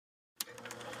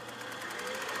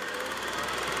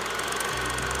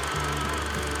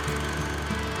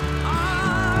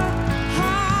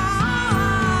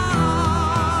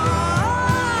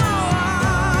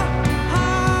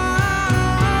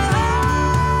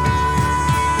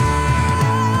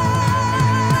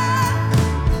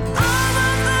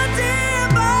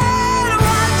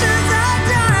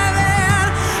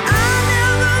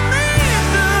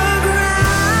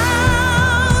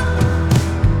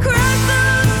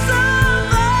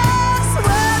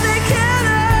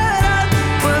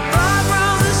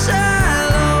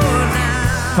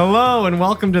Hello and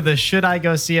welcome to the Should I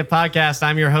Go See It podcast.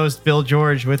 I'm your host, Bill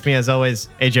George. With me, as always,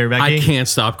 AJ Rebecca. I can't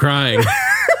stop crying.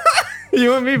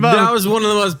 You and me both. That was one of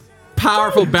the most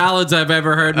powerful ballads I've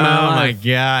ever heard in my life. Oh my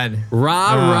God.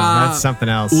 Rah, rah. That's something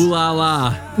else. Ooh la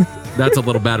la. That's a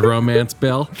little bad romance,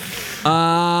 Bill.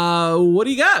 What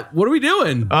do you got? What are we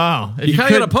doing? Oh. You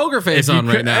kind of got a poker face on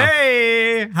right now.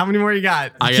 Hey, how many more you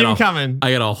got? Keep them coming.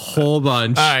 I got a whole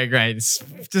bunch. All right, great.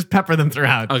 Just pepper them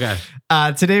throughout. Okay.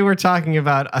 Today we're talking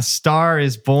about A Star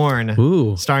is Born,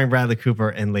 Ooh. starring Bradley Cooper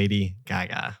and Lady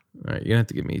Gaga. All right, you're going to have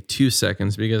to give me 2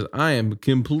 seconds because I am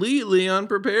completely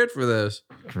unprepared for this.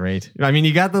 Great. I mean,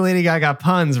 you got the Lady Gaga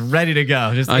puns ready to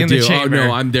go. Just in the chamber.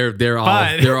 Oh no, they're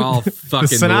all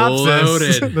fucking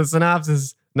loaded. The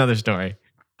synopsis, another story.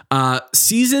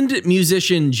 Seasoned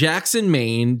musician Jackson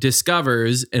Maine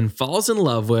discovers and falls in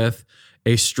love with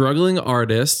a struggling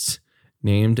artist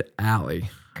named Allie.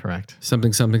 Correct.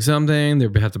 Something.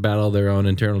 They have to battle their own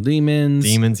internal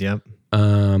demons. Yep.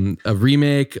 A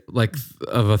remake like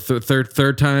of a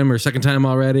third time or second time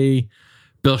already.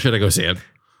 Bill, should I go see it?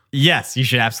 Yes, you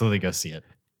should absolutely go see it.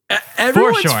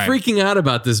 Everyone's freaking out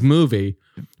about this movie.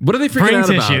 What are they freaking out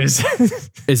tissues. about?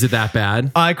 Is it that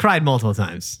bad? I cried multiple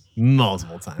times.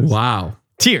 Wow.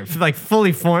 Tears, like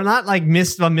fully formed, not like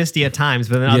misty at times,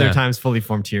 but then other times fully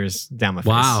formed tears down my face.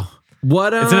 Wow.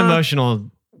 What? It's an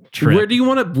emotional trip. Where do you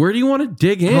want to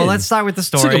dig in? Well, let's start with the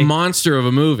story. It's like a monster of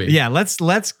a movie. Yeah, let's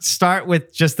start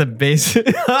with just the basic.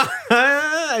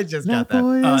 I just got that.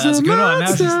 That's a good one.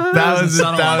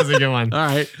 That was a good one. All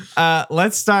right.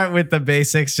 Let's start with the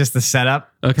basics, just the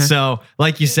setup. Okay. So,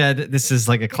 like you said, this is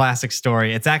like a classic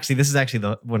story. This is actually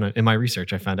the one in my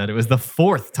research I found out it was the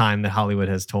 4th time that Hollywood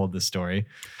has told this story.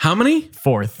 How many?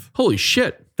 4th. Holy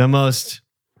shit. The most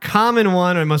common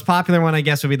one or most popular one, I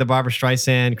guess, would be the Barbra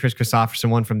Streisand, Chris Christopherson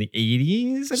one from the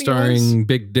 80s. Starring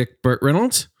Big Dick Burt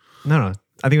Reynolds? No.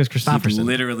 I think it was Christopherson. He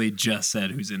literally just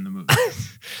said who's in the movie.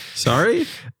 Sorry?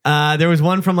 There was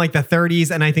one from like the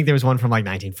 30s, and I think there was one from like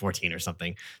 1914 or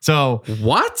something. So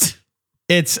what?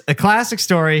 It's a classic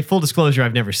story. Full disclosure,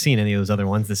 I've never seen any of those other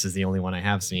ones. This is the only one I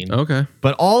have seen. Okay.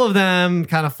 But all of them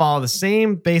kind of follow the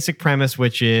same basic premise,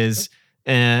 which is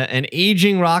an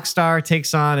aging rock star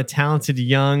takes on a talented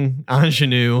young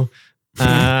ingenue,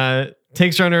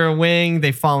 takes her under her wing,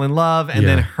 they fall in love, and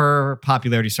then her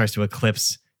popularity starts to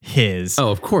eclipse his.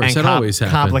 Oh, of course. And that always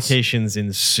happens. Complications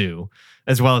ensue,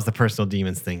 as well as the personal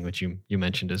demons thing, which you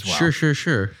mentioned as well.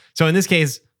 Sure. So in this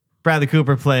case, Bradley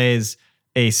Cooper plays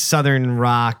a southern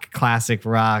rock, classic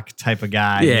rock type of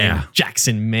guy named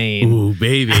Jackson Maine. Ooh,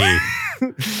 baby.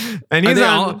 And he's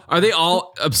are they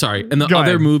all, I'm sorry, in the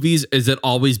other movies, is it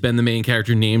always been the main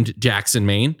character named Jackson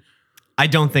Maine? I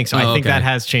don't think so. I think that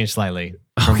has changed slightly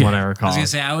from what I recall. I was going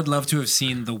to say, I would love to have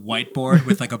seen the whiteboard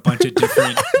with like a bunch of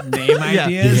different name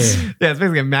ideas. Yeah, it's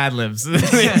basically a Mad Libs,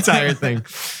 the entire thing.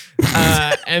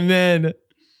 And then,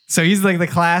 so he's like the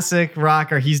classic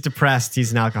rocker. He's depressed.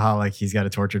 He's an alcoholic. He's got a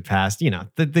tortured past.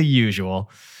 The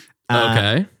usual.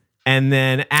 Okay. And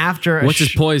then after... What's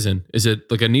his poison? Is it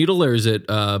like a needle or is it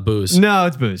booze? No,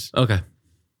 it's booze. Okay.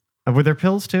 Were there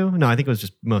pills too? No, I think it was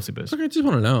just mostly booze. Okay, I just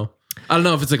want to know. I don't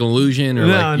know if it's like an illusion or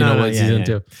what he's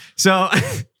into. So,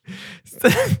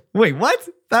 wait, what?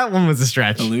 That one was a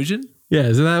stretch. Illusion? Yeah,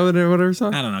 isn't that what it was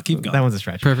on? I don't know. Keep going. That one's a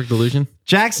stretch. Perfect illusion.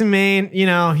 Jackson Maine,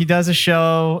 he does a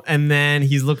show and then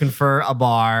he's looking for a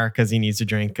bar because he needs to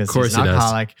drink because he's an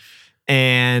alcoholic.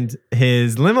 And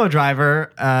his limo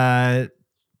driver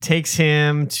takes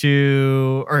him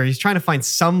or he's trying to find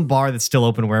some bar that's still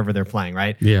open wherever they're playing,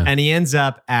 right? Yeah. And he ends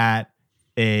up at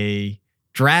a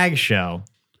drag show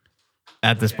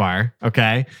at this bar,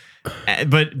 okay?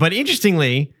 But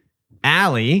interestingly,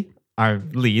 Allie, our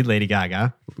lead, Lady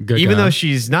Gaga, even though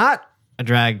she's not a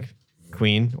drag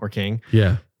queen or king,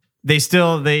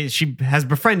 she has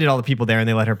befriended all the people there and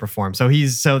they let her perform. So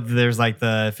there's like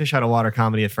the fish out of water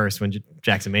comedy at first when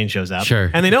Jackson Maine shows up. Sure.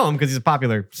 And they know him because he's a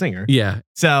popular singer. Yeah.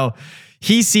 So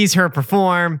he sees her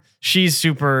perform. She's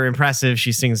super impressive.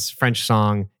 She sings French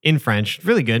song in French.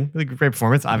 Really good. Really great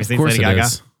performance. Obviously, it's Lady Gaga.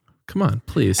 Come on,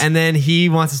 please. And then he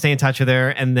wants to stay in touch with her.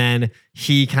 And then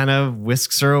he kind of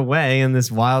whisks her away in this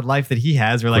wild life that he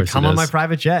has. We're like, come on my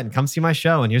private jet and come see my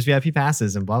show. And here's VIP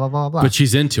passes and blah, blah, blah, blah. But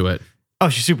she's into it. Oh,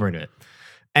 she's super into it.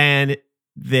 And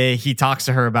he talks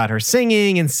to her about her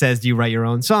singing and says, do you write your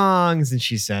own songs? And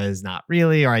she says, not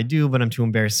really, or I do, but I'm too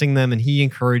embarrassed to sing them. And he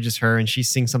encourages her and she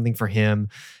sings something for him.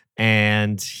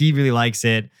 And he really likes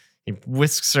it. He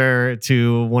whisks her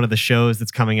to one of the shows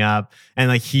that's coming up, and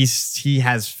like he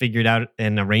has figured out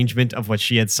an arrangement of what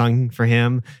she had sung for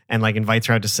him, and like invites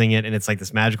her out to sing it, and it's like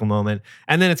this magical moment,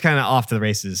 and then it's kind of off to the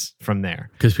races from there.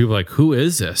 Because people are like, who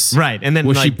is this? Right, and then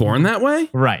Was she like, born that way?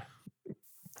 Right.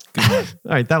 Good one.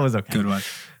 All right, that was okay. Good one.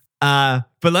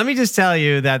 But let me just tell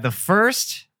you that the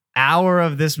first hour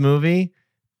of this movie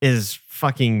is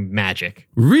fucking magic.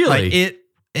 Really? Like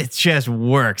it just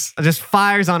works. It just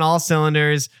fires on all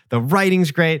cylinders. The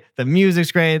writing's great. The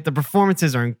music's great. The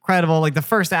performances are incredible. Like the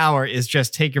first hour is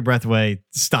just take your breath away.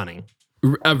 Stunning.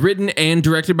 Written and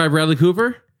directed by Bradley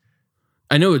Cooper?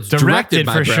 I know it's directed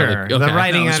by for Bradley. sure. Okay. The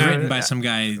writing No, it was I don't- written by some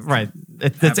guy. Right.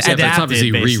 It's Yeah, Yeah, but adapted. it's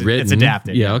obviously basically. rewritten. It's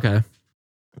adapted. Yeah, okay.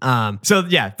 So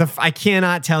yeah, I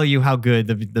cannot tell you how good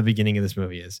the beginning of this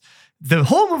movie is. The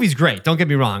whole movie's great. Don't get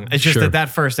me wrong. It's just Sure. that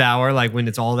first hour, like when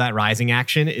it's all that rising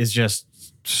action, is just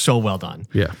so well done.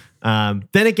 Yeah.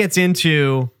 Then it gets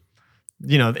into,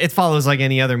 it follows like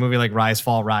any other movie, like Rise,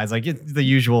 Fall, Rise, like it's the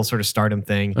usual sort of stardom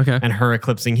thing. Okay. And her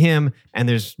eclipsing him, and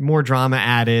there's more drama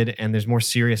added, and there's more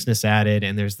seriousness added,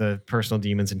 and there's the personal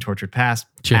demons and tortured past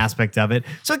Sure. aspect of it.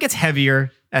 So it gets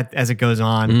heavier as it goes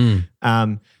on.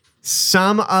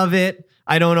 Some of it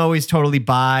I don't always totally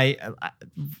buy.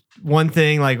 One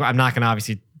thing, like I'm not going to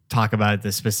obviously talk about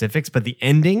the specifics, but the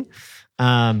ending,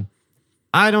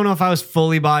 I don't know if I was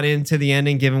fully bought into the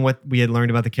ending, given what we had learned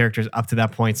about the characters up to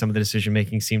that point. Some of the decision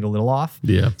making seemed a little off.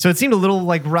 Yeah. So it seemed a little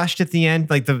like rushed at the end,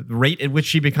 like the rate at which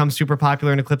she becomes super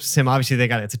popular and eclipses him. Obviously,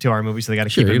 it's a 2-hour movie, so they got to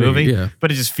keep it moving. Yeah.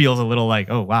 But it just feels a little like,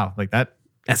 oh wow, like that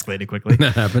escalated quickly.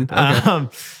 That happened. Okay.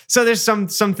 So there's some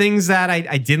things that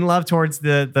I didn't love towards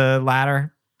the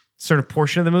latter sort of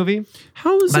portion of the movie,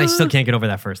 How's but I still can't get over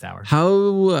that first hour.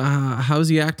 how's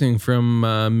he acting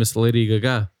from Miss Lady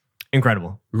Gaga?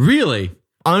 Incredible. Really?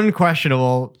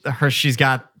 Unquestionable. She's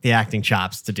got the acting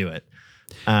chops to do it.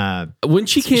 When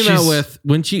she came out She's- with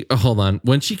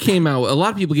when she came out, a lot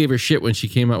of people gave her shit when she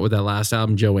came out with that last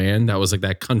album, Joanne. That was like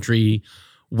that country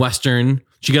western.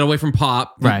 She got away from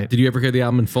pop. Right. Did you ever hear the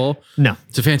album in full? No.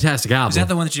 It's a fantastic album. Is that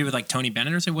the one that you did with like Tony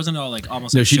Bennett or something? Wasn't it all like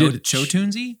almost No, like she show, did- show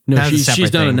tunesy? No, That was a she's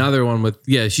separate done thing. another one with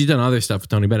she's done other stuff with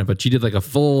Tony Bennett, but she did like a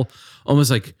full,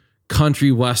 almost like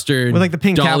country western With, like, the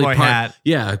pink Dolly cowboy hat.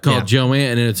 Yeah, called Yeah.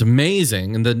 Joanne, and it's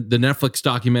amazing. And the Netflix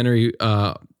documentary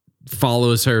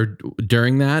follows her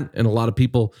during that, and a lot of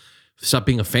people stopped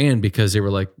being a fan because they were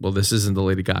like, "Well, this isn't the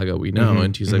Lady Gaga we know." Mhm,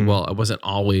 And she's like, "Well, I wasn't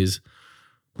always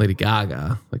Lady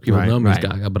Gaga. Like people Right, know me as right,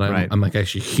 Gaga, but right. I'm like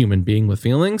actually a human being with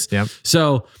feelings." Yep.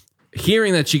 So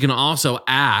hearing that she can also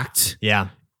act. Yeah.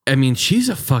 I mean, she's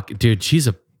a dude. She's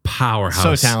a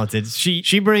powerhouse. So talented.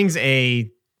 She brings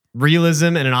a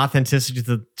realism and an authenticity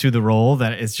to the role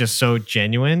that is just so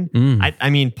genuine. Mm. I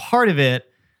mean, part of it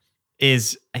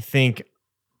is, I think,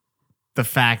 the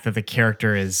fact that the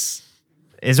character is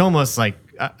almost like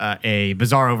a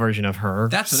bizarro version of her.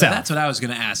 That's what I was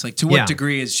going to ask. Like, to what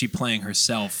degree is she playing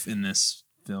herself in this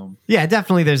film? Yeah,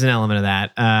 definitely. There's an element of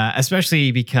that,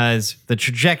 especially because the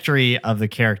trajectory of the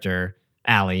character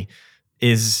Allie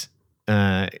is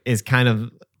kind of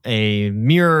a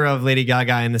mirror of Lady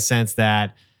Gaga in the sense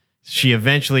that she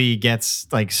eventually gets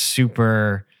like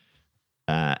super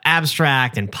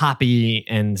abstract and poppy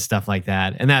and stuff like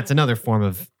that, and that's another form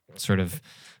of sort of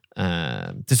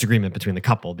disagreement between the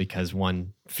couple because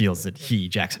one feels that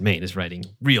Jackson Maine, is writing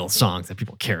real songs that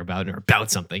people care about and are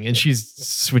about something, and she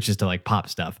switches to like pop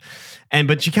stuff.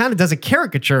 But she kind of does a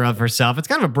caricature of herself. It's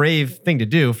kind of a brave thing to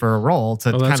do for a role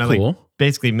to that's kind of cool. like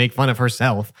basically make fun of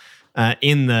herself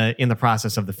in the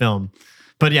process of the film.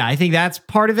 But yeah, I think that's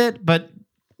part of it. But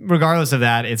regardless of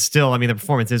that, it's still, I mean, the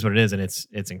performance is what it is, and it's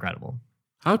incredible.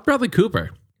 How's Bradley Cooper?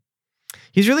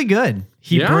 He's really good.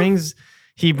 He Yeah? brings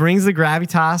the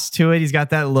gravitas to it. He's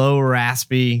got that low,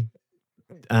 raspy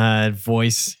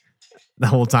voice the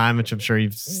whole time, which I'm sure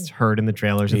you've heard in the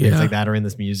trailers and things Yeah. like that, or in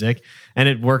this music, and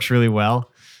it works really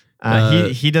well.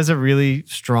 He does a really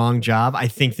strong job. I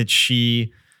think that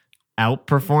she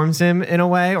outperforms him in a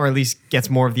way, or at least gets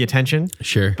more of the attention.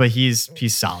 Sure. But he's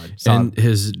solid. And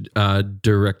his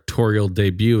directorial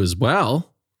debut as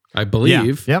well, I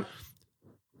believe. Yep.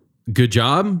 Good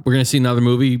job. We're going to see another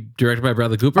movie directed by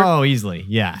Bradley Cooper. Oh, easily.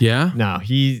 Yeah. Yeah? No,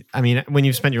 I mean, when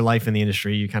you've spent your life in the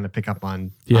industry, you kind of pick up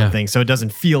on things. So it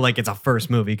doesn't feel like it's a first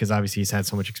movie because obviously he's had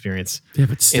so much experience Yeah,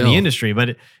 but still. in the industry,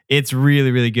 but it's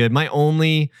really, really good. My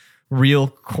only real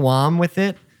qualm with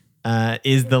it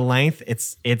is the length. I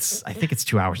think it's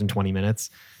 2 hours and 20 minutes,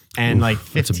 and like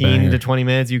that's a 15 banger. to 20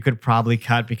 minutes you could probably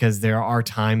cut, because there are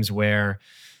times where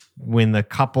when the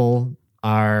couple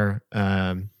are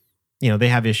they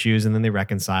have issues and then they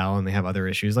reconcile and they have other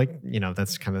issues. Like,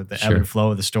 that's kind of the ebb Sure. and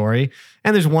flow of the story.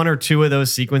 And there's one or two of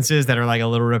those sequences that are like a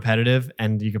little repetitive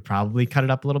and you could probably cut it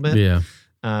up a little bit. Yeah.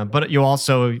 But you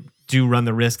also do run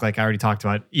the risk, like I already talked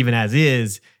about, even as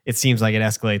is, it seems like it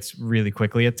escalates really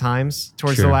quickly at times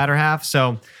towards the Sure. latter half.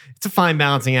 So it's a fine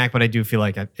balancing act, but I do feel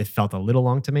like it felt a little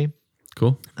long to me.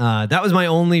 Cool. That was my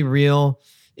only real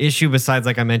issue besides,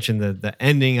 like I mentioned, the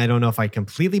ending. I don't know if I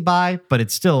completely buy, but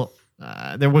it's still,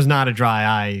 there was not a dry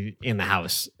eye in the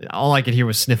house. All I could hear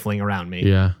was sniffling around me.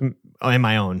 Yeah. And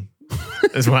my own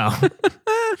as well.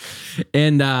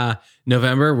 And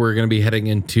November, we're going to be heading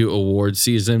into award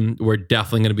season. We're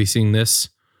definitely going to be seeing this.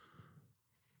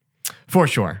 For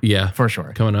sure. Yeah. For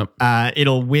sure. Coming up.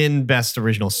 It'll win Best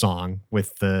Original Song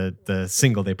with the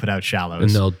single they put out,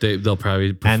 Shallows. And they'll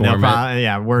probably perform And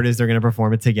it. word is they're going to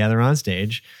perform it together on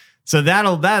stage. So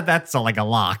that's like a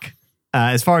lock.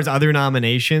 As far as other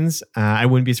nominations, I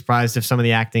wouldn't be surprised if some of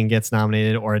the acting gets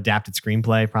nominated or adapted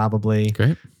screenplay, probably.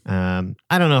 Great. I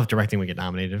don't know if directing would get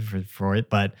nominated for it,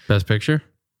 but Best Picture.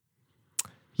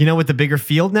 with the bigger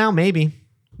field now, maybe.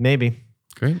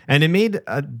 Great. And it made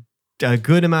a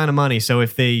good amount of money. So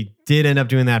if they did end up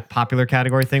doing that popular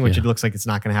category thing, which Yeah. it looks like it's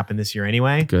not going to happen this year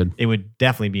anyway, Good. it would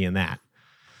definitely be in that.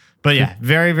 But yeah,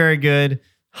 very, very good.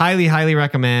 Highly, highly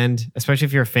recommend, especially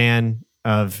if you're a fan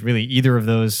of really either of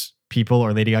those people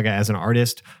or Lady Gaga as an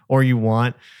artist, or you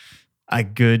want a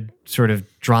good sort of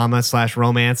drama /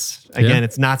 romance. Again, Yeah.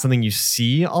 it's not something you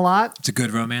see a lot. It's a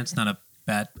good romance, not a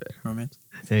bad romance.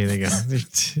 There you go.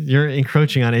 You're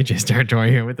encroaching on AJ's territory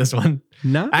here with this one.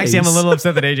 Nice. Actually, I'm a little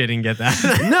upset that AJ didn't get that.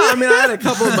 No, I mean, I had a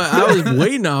couple of I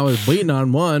was waiting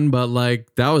on one, but like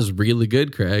that was really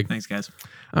good, Craig. Thanks, guys.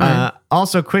 All right.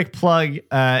 Also, quick plug: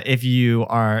 if you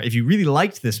really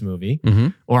liked this movie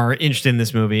Mhm. or are interested in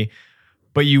this movie,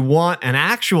 but you want an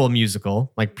actual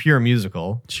musical, like pure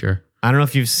musical, Sure. I don't know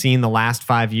if you've seen The Last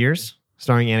 5 Years,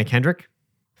 starring Anna Kendrick.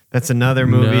 That's another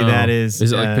movie No. that is.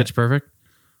 Is it like Pitch Perfect?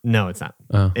 No, it's not.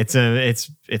 Oh. It's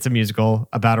a musical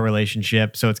about a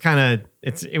relationship, so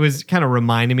it was kind of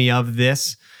reminding me of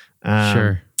this.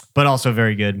 Sure. But also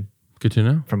very good. Good to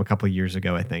know. From a couple of years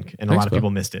ago, I think. And a Thanks, lot of Bill. people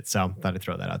missed it. So thought I'd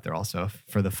throw that out there also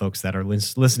for the folks that are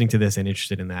listening to this and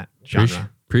interested in that genre.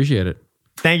 Appreciate it.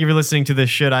 Thank you for listening to the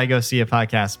Should I Go See It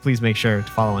podcast. Please make sure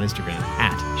to follow on Instagram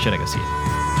at Should I Go See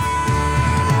It.